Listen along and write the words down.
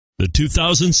The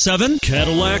 2007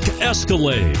 Cadillac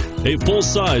Escalade. A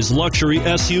full-size luxury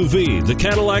SUV, the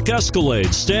Cadillac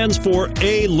Escalade stands for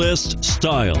A-list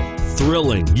style.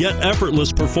 Thrilling yet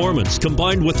effortless performance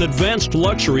combined with advanced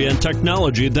luxury and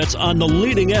technology that's on the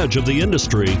leading edge of the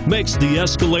industry makes the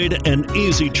Escalade an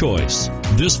easy choice.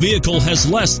 This vehicle has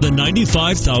less than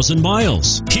 95,000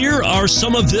 miles. Here are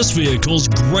some of this vehicle's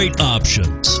great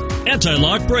options: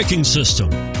 anti-lock braking system,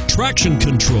 traction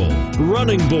control,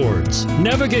 running boards,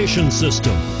 navigation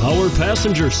system, power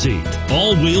passenger seat,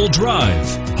 all-wheel drive,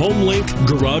 HomeLink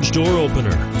garage door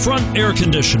opener, front air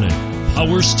conditioning,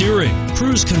 power steering,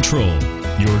 cruise control.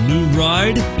 Your new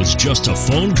ride is just a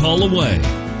phone call away.